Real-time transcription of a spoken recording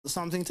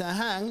something to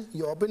hang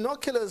your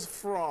binoculars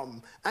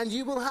from. And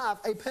you will have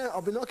a pair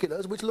of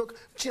binoculars which look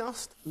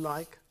just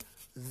like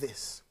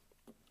this.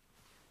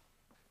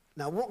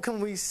 Now, what can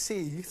we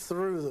see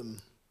through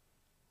them?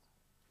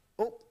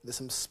 Oh, there's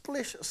some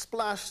splish,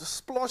 splash,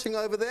 splashing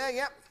over there.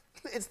 Yep,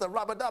 it's the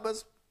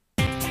Rubbadubbers.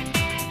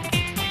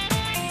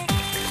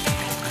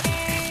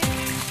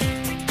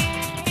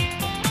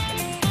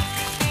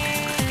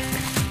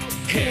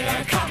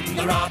 Here come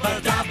the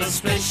Rubbadubbers,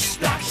 splish,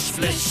 splash,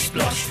 splish,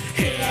 splosh.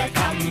 Here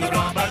come the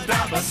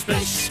Rubbadubbers,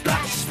 splish,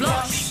 splash,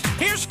 splosh.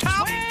 Here's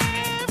Tom!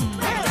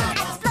 And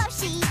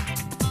Floshy!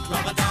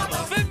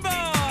 Rubbadubbers!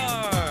 Fimber!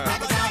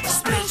 Rubbadubbers!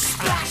 Splish,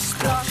 splash,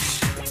 splosh.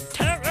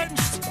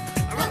 Terence!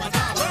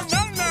 Rubbadubbers!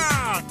 Banana!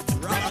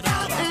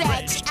 Rubbadubbers!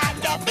 Reg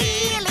and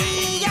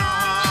Amelia!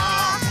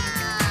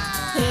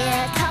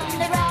 Here come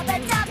the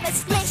Rubbadubbers,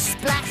 splish,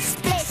 splash,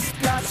 splish,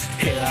 splosh.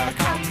 Here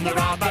come the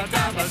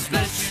Rubbadubbers,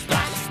 splish,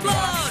 splash,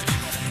 splosh.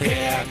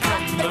 Here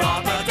come the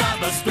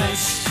Rubbadubbers,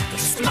 splish,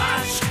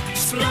 splash,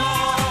 splosh.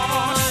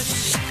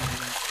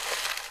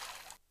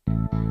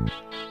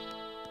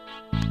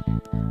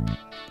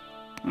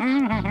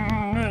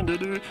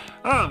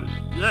 Oh,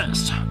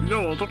 yes,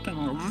 you're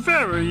looking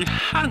very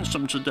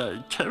handsome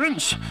today,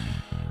 Terence.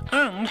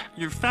 And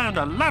you found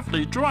a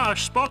lovely dry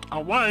spot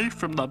away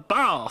from the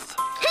bath.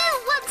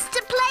 Who wants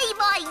to play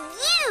my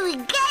new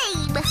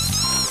game?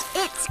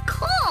 It's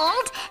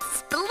called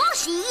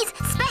Sploshy's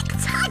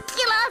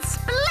Spectacular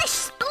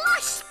Splish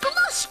Splosh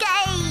Splosh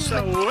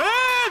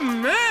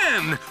Game!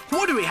 Man,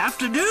 what do we have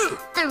to do?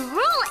 The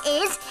rule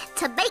is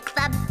to make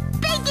the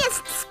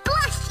biggest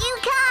splash you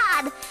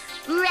can.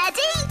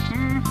 Ready?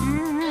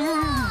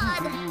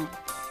 1,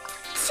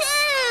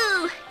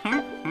 2,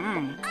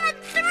 and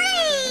 3!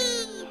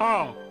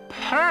 Oh,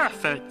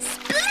 perfect.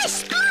 Splish,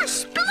 splash,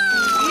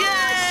 splash!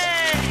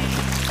 Yay!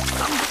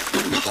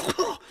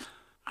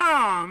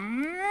 Oh,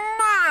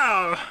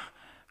 no!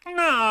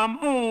 Now I'm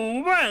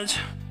all wet.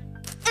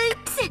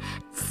 Oops!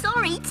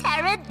 Sorry,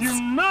 Terence. You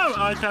know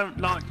I don't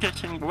like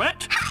getting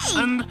wet. Hey,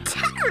 And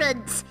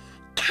Terence!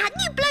 Can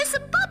you blow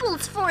some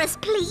bubbles for us,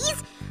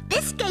 please?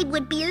 This game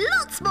would be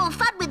lots more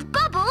fun with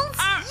bubbles.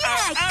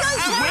 Yeah, go,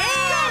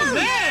 Terence,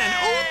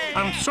 go!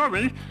 I'm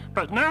sorry,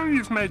 but now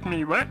you've made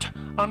me wet,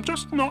 I'm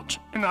just not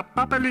in a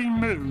bubbly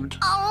mood.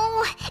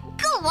 Oh,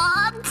 go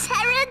on,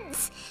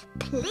 Terence.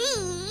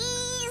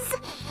 Please.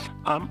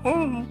 I'm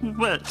all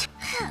wet,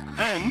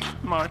 and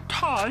my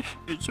tie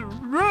is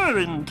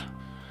ruined.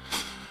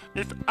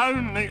 If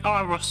only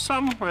I was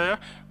somewhere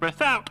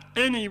without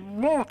any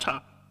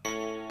water.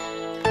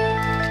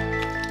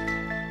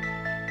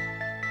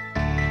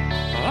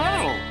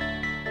 Oh,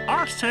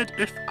 I said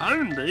if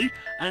only,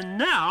 and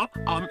now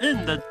I'm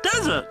in the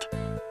desert.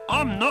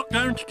 I'm not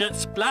going to get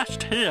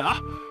splashed here.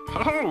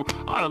 Oh,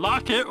 I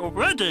like it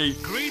already.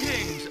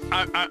 Greetings,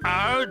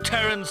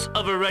 Terence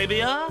of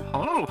Arabia.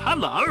 Oh,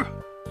 hello.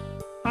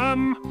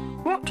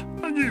 What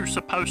are you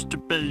supposed to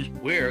be?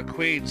 We're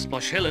Queen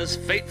Splashilla's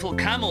faithful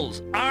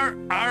camels. Arr.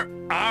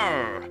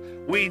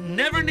 We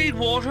never need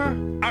water.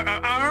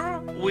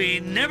 Arr.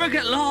 We never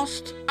get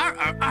lost.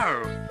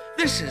 Arr.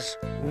 This is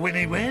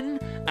Winnie Win,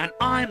 and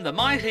I'm the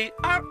mighty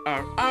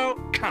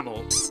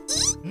camel.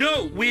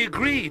 No, we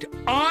agreed.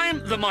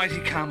 I'm the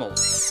mighty camel.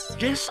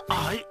 Yes,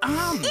 I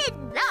am.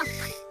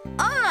 Enough.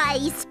 I,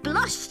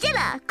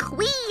 Splashilla,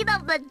 Queen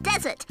of the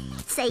Desert,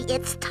 say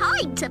it's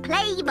time to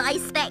play my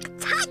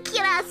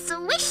spectacular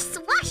Swish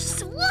Swash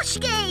Swoosh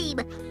game.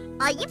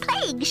 Are you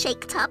playing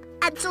Shake Tub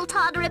and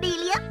Sultana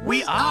Amelia?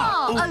 We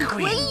are, Oh,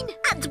 Queen.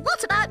 And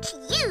what about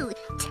you,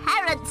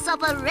 Terence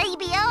of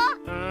Arabia?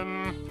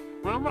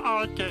 Will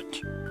I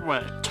get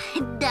wet?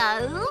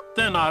 No.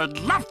 Then I'd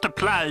love to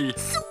play.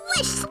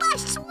 Swish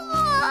Swash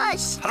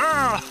Swoosh.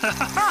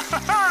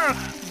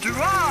 Do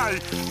I?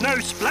 No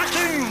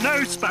splashing,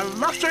 no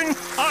sploshing.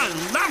 I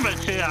love it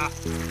here.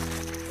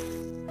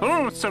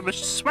 Oh,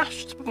 swish,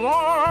 swash,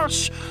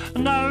 splash.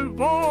 No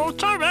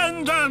water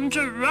and I'm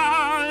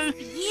dry.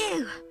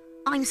 You,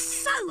 I'm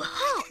so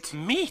hot.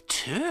 Me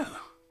too.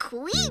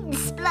 Queen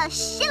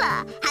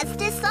Splashilla has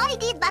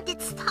decided that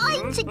it's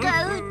time to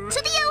go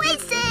to the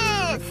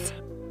Oasis.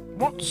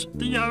 What's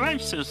the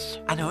oasis?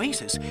 An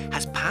oasis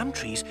has palm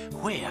trees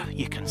where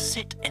you can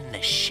sit in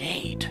the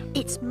shade.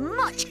 It's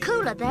much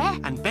cooler there.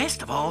 And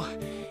best of all,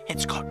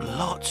 it's got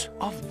lots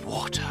of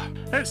water.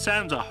 It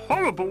sounds a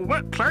horrible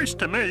wet place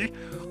to me.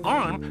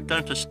 I'm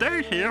going to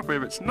stay here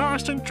where it's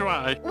nice and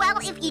dry. Well,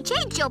 if you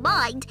change your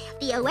mind,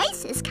 the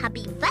Oasis can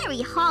be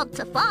very hard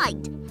to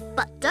find.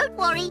 But don't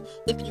worry,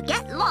 if you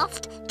get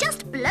lost,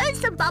 just blow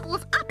some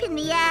bubbles up in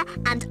the air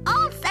and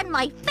I'll send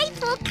my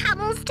faithful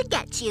camels to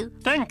get you.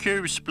 Thank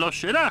you,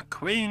 Sploshilla,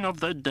 Queen of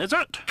the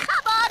Desert.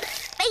 Come on,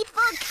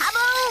 faithful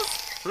camels!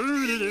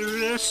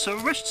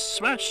 Swish,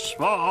 swash,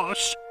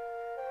 swash.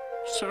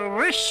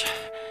 Swish,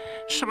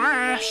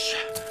 swash.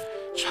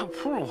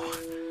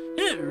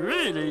 It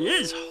really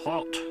is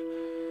hot.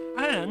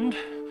 And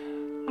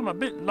I'm a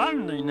bit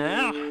lonely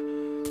now.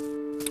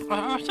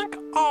 I think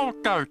I'll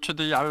go to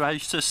the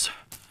oasis.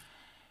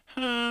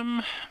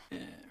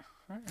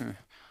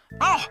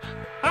 Oh!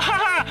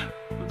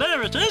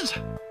 There it is!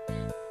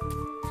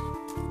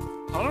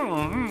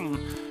 Oh,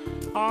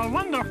 I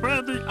wonder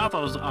where the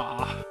others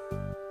are.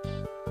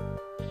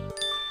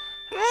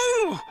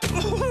 Oh!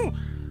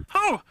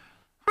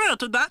 Where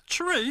did that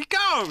tree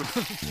go?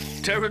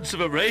 Terence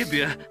of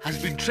Arabia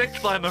has been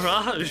tricked by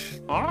mirage.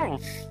 Oh,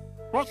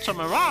 what's a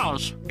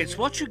mirage? It's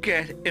what you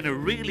get in a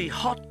really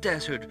hot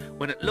desert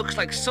when it looks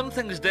like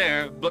something's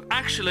there, but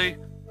actually,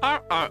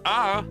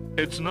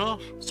 it's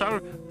not.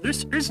 So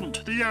this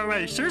isn't the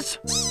oasis?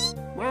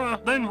 Well,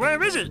 then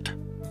where is it?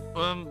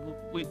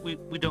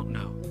 We don't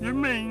know. You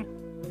mean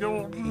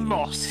you're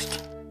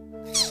lost?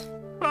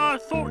 I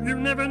thought you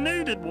never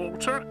needed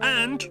water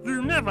and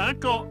you never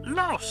got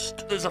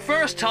lost. There's a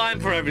first time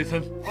for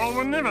everything. Oh,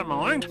 well, never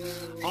mind.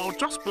 I'll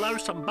just blow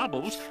some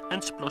bubbles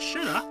and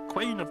Sploshilla,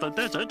 Queen of the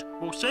Desert,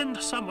 will send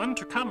someone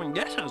to come and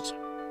get us.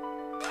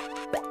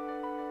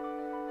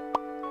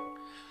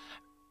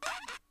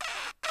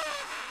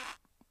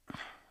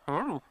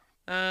 Oh.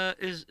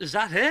 Is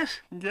that it?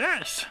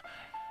 Yes.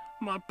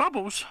 My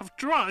bubbles have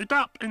dried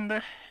up in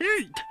the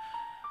heat.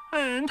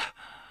 And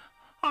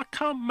I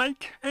can't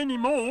make any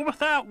more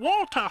without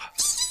water.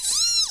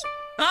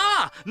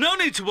 Ah! No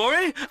need to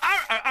worry.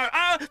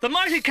 The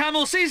mighty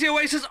camel sees the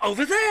oasis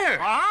over there.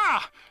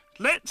 Ah!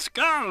 Let's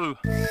go.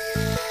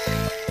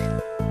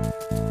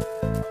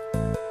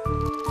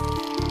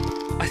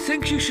 I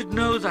think you should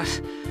know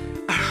that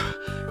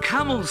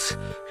camels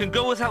can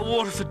go without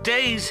water for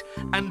days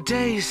and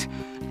days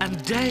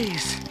and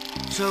days.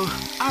 So,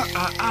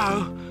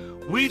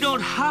 we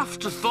don't have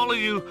to follow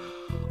you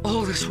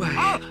all this way.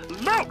 Oh,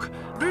 look!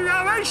 The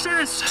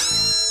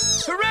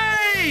oasis!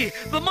 Hooray!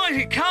 The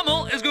mighty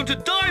camel is going to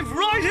dive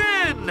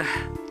right in!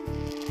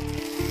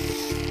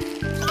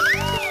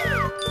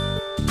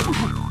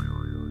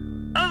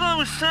 As I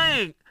was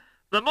saying,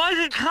 the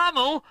mighty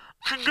camel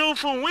can go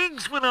for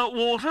weeks without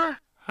water.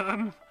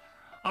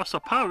 I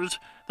suppose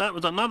that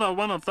was another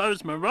one of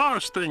those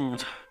mirage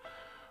things.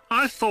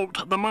 I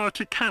thought the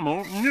mighty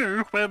camel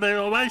knew where the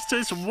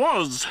oasis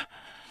was.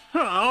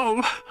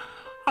 Oh,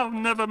 I'll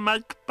never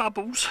make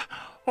bubbles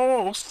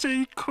or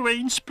see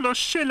Queen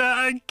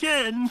Sploshilla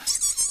again.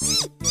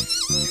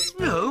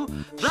 No,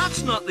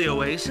 that's not the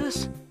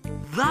oasis.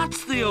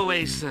 That's the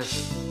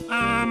oasis.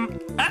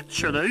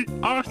 Actually,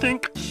 I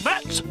think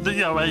that's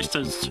the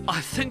oasis. I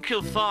think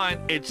you'll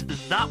find it's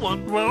that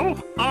one.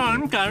 Well,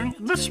 I'm going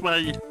this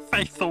way,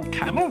 faithful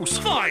camels.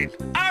 Fine.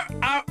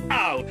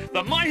 Ow.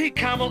 The mighty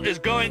camel is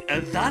going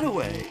that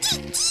way.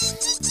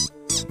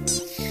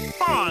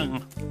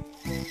 Fine.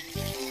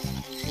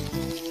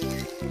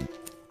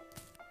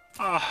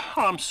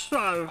 I'm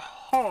so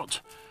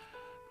hot.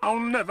 I'll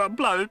never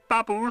blow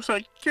bubbles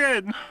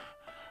again.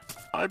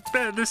 I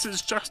bet this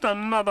is just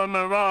another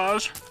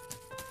mirage.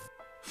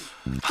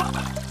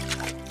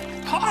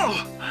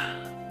 Oh!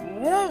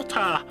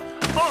 Water!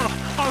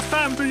 Oh, I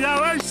found the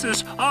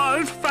oasis!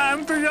 I've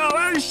found the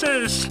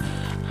oasis!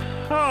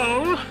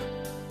 Oh,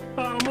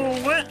 I'm all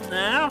wet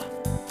now.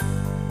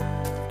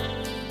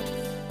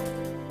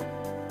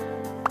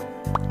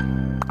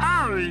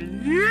 Oh,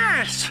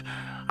 yes!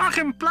 I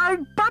can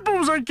blow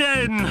bubbles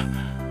again!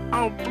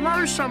 I'll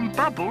blow some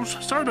bubbles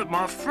so that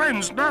my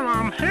friends know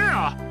I'm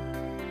here.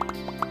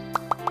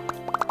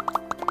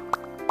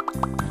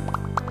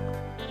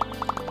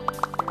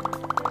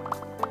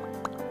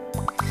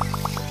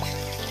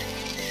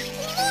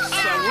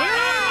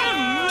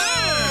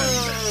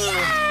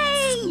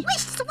 Yay!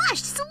 Swish,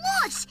 swash,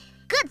 swoosh!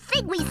 Good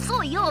thing we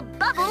saw your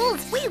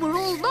bubbles. We were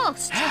all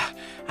lost.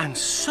 And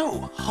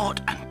so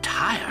hot and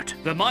tired.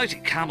 The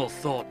mighty camel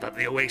thought that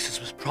the oasis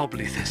was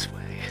probably this way.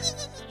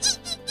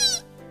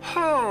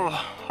 Oh,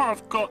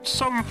 I've got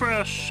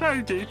somewhere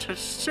shady to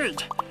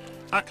sit.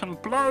 I can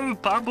blow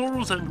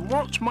bubbles and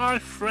watch my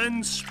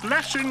friends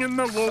splashing in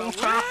the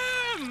water.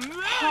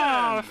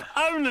 Oh, if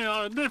only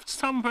I lived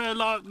somewhere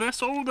like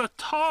this all the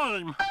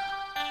time.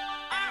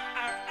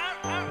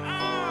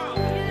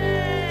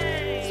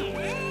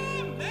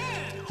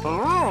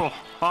 Oh,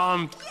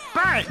 I'm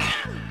back.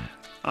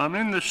 I'm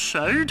in the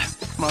shade.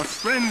 My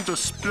friends are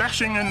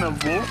splashing in the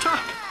water.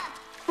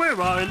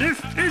 Where I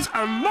live is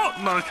a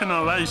lot like an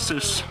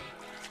oasis.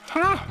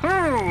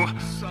 Ho-ho!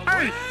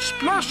 Hey,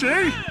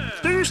 Sploshy!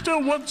 Do you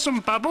still want some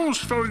bubbles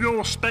for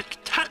your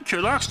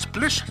spectacular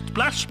Splish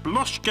Splash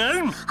Splosh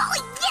game? Oh,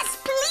 yes,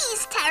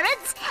 please,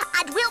 Terence.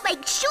 And we'll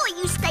make sure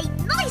you stay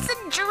nice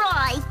and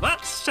dry.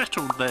 That's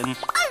settled then.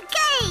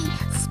 Okay,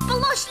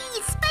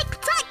 Sploshy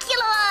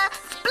Spectacular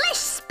Splish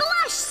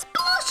Splash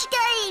Splosh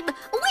game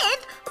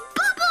with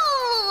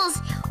bubbles.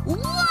 1,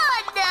 2,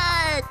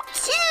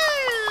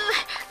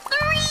 3.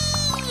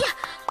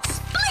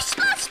 Splish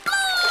Splash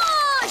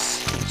Splosh!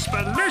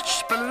 Splish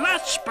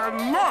Splash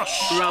Splosh!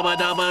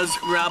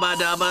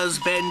 Rubbadubbers,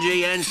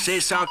 Benji and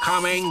Sis are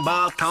coming.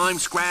 Bath time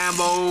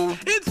scramble.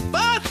 It's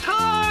bath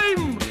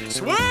time!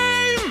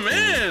 Swim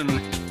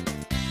in!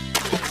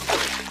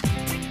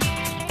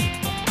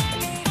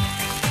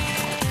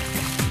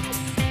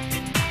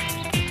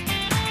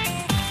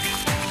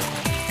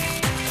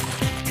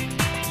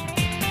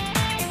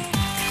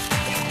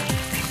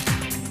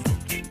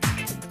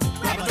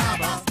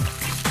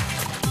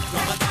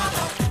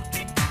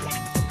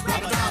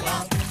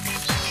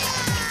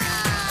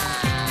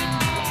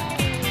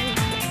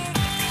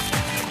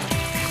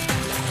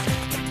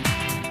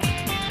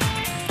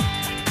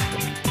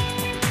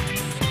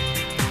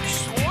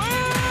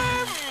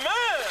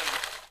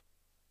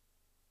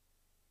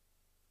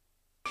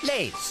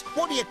 Yes.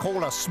 What do you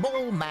call a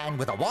small man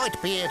with a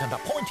white beard and a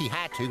pointy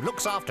hat who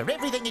looks after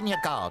everything in your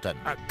garden?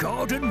 A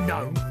garden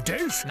gnome,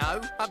 Des?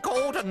 No, a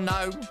Gordon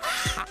gnome.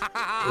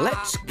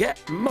 Let's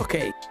get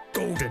mucky.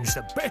 Gordon's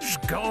the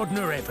best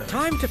gardener ever.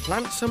 Time to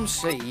plant some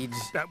seeds.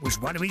 That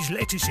was one of his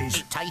lettuces.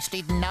 It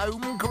tasted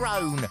gnome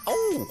grown.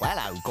 Oh,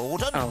 hello,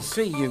 Gordon. I'll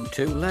see you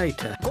two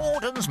later.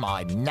 Gordon's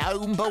my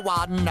number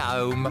one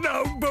gnome.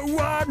 Number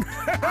one!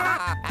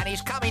 And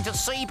he's coming to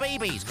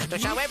CBeebies to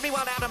show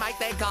everyone how to make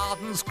their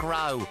gardens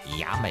grow.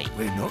 Yummy.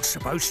 We're not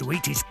supposed to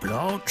eat his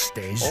plants,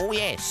 Des. Oh,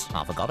 yes.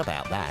 I forgot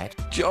about that.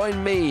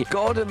 Join me,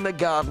 Gordon the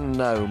Garden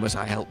Gnome, as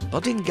I help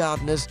budding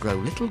gardeners grow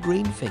little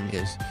green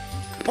fingers.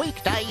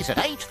 Weekdays at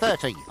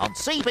 8:30 on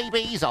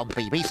CBeebies on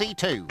BBC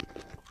Two.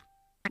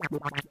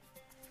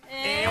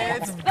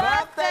 It's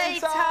birthday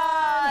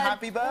time!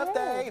 Happy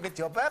birthday! If it's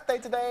your birthday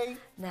today.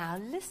 Now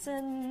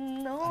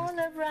listen all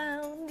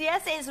around.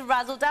 Yes, it's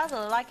Razzle Dazzle.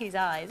 I like his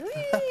eyes.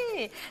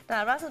 Whee!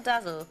 Now Razzle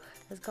Dazzle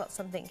has got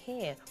something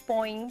here.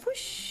 Boing,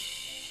 whoosh.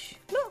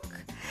 Look,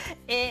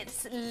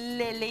 it's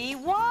Lily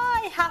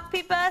Y.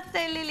 Happy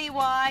birthday, Lily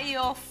Y.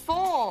 You're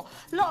 4.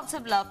 Lots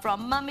of love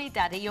from Mummy,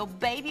 Daddy, your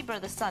baby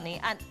brother Sonny,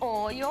 and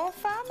all your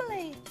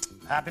family.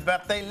 Happy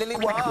birthday, Lily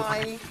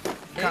Y.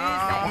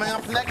 Coming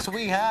up next,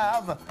 we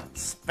have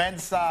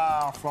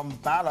Spencer from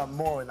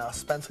Ballamore. Now,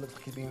 Spencer looks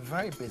like he's been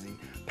very busy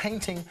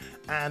painting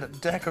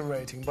and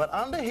decorating. But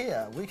under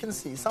here, we can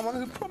see someone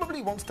who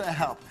probably wants to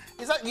help.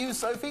 Is that you,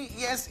 Sophie?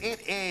 Yes,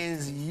 it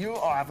is. You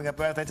are having a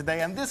birthday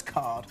today, and this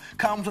card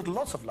comes with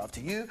lots of love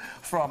to you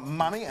from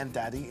Mummy and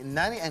Daddy,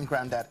 Nanny and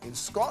Grandad in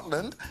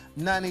Scotland,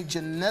 Nanny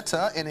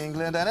Janetta in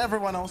England, and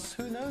everyone else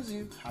who knows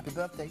you. Happy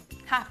birthday.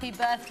 Happy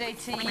birthday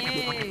to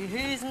you.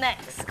 Who's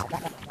next?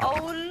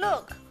 Oh,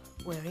 look.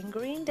 We're in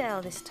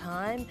Greendale this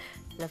time.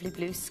 Lovely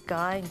blue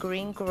sky and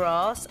green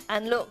grass.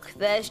 And look,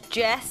 there's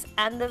Jess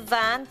and the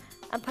van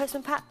and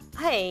Postman Pat.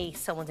 Hey,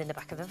 someone's in the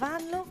back of the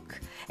van, look.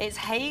 It's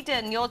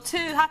Hayden, your 2.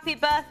 Happy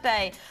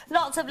birthday.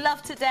 Lots of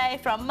love today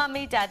from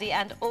Mummy, Daddy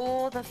and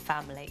all the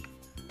family.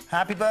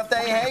 Happy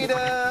birthday,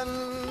 Hayden!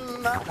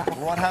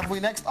 What have we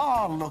next?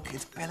 Oh, look,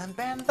 it's Bill and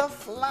Ben, the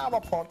flower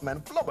pot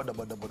men.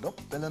 Flubba-dubba-dubba-dub.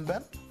 Bill and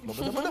Ben.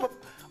 Flubba-dubba-dubba.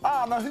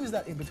 Ah, now who's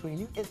that in between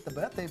you? It's the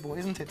birthday boy,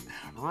 isn't it?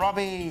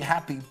 Robbie,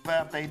 happy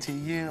birthday to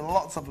you.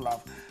 Lots of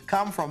love.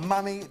 Come from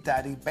Mummy,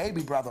 Daddy,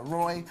 baby brother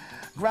Roy,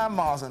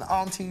 grandmas and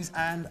aunties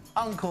and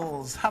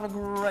uncles. Have a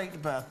great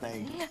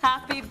birthday.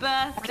 Happy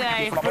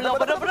birthday.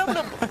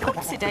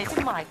 Oopsie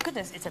daisy, my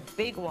goodness, it's a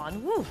big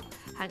one. Woo.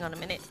 Hang on a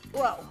minute.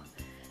 Whoa.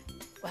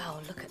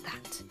 Well, look at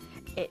that.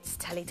 It's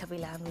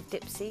Teletubby Land with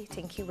Dipsy,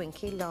 Tinky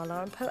Winky,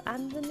 Lala and Po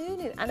and the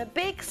Nunu. And a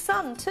big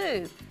sun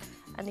too.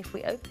 And if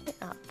we open it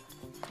up...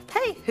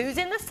 Hey, who's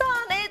in the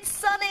sun? It's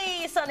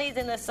Sunny! Sunny's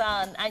in the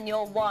sun and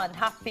you're 1.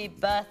 Happy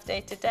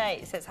birthday today.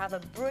 It says have a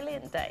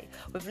brilliant day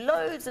with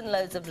loads and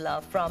loads of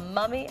love from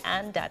Mummy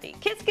and Daddy.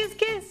 Kiss, kiss,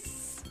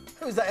 kiss.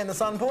 Who's that in the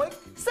sun, boy?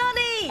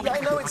 Sunny! Yeah, I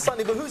know it's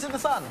Sunny, but who's in the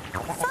sun?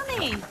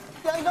 Sunny!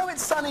 Yeah, I know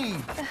it's Sunny.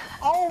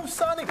 Oh,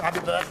 Sunny. Happy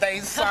birthday,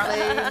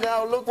 Sunny.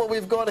 Now, look what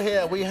we've got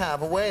here. We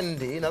have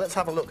Wendy. Now, let's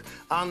have a look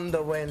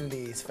under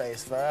Wendy's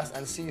face first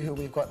and see who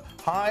we've got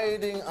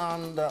hiding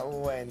under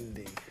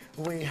Wendy.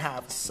 We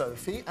have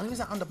Sophie. And who's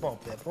that under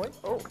Bob there, boy?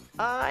 Oh,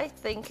 I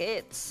think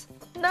it's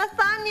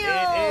Nathaniel.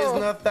 It is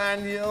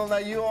Nathaniel. Now,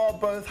 you are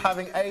both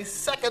having a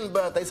 2nd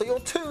birthday, so you're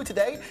 2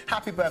 today.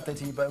 Happy birthday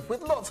to you both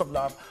with lots of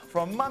love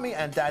from Mummy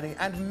and Daddy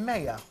and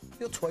Maya,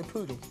 your toy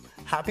poodle.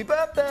 Happy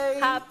birthday!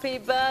 Happy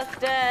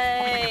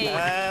birthday!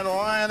 And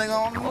riding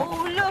on.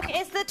 Oh, look,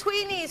 it's the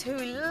Tweenies who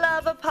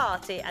love a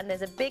party, and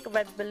there's a big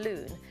red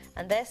balloon,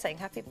 and they're saying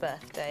happy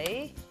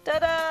birthday,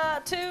 da-da,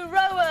 to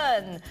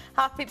Rowan.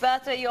 Happy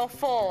birthday, you're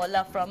 4.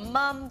 Love from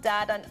Mum,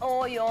 Dad, and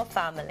all your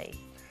family.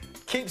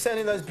 Keep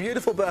sending those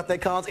beautiful birthday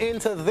cards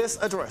into this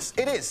address.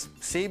 It is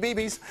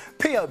CBeebies,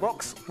 P.O.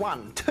 Box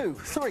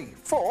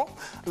 1234,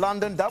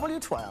 London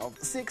W12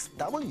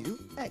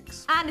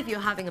 6WX. And if you're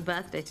having a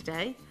birthday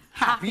today,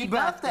 Happy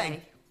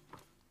birthday!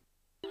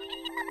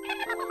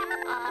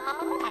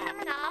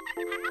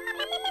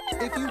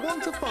 If you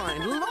want to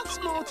find lots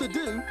more to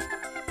do,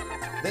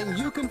 then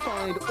you can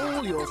find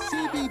all your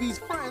CBeebies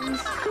friends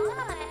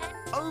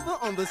over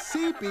on the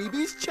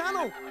CBeebies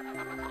channel.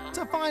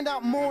 To find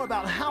out more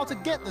about how to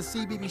get the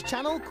CBeebies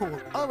channel, call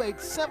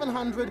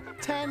 08700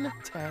 10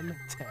 10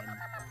 10.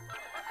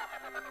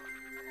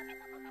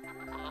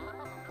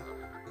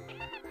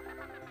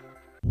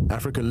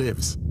 Africa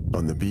Lives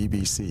on the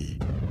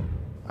BBC.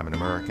 I'm an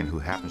American who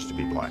happens to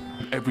be black.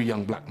 Every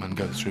young black man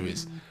goes through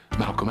his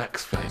Malcolm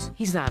X phase.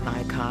 He's not an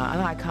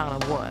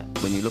icon of what?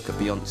 When you look at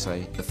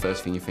Beyonce, the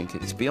first thing you think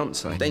is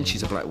Beyonce. Then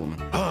she's a black woman.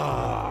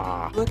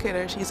 Look at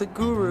her, she's a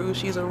guru,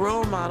 she's a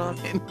role model.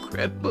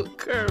 Incredible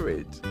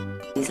courage.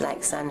 He's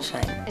like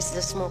sunshine. This is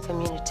a small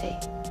community,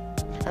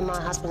 and my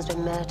husband's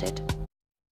been murdered.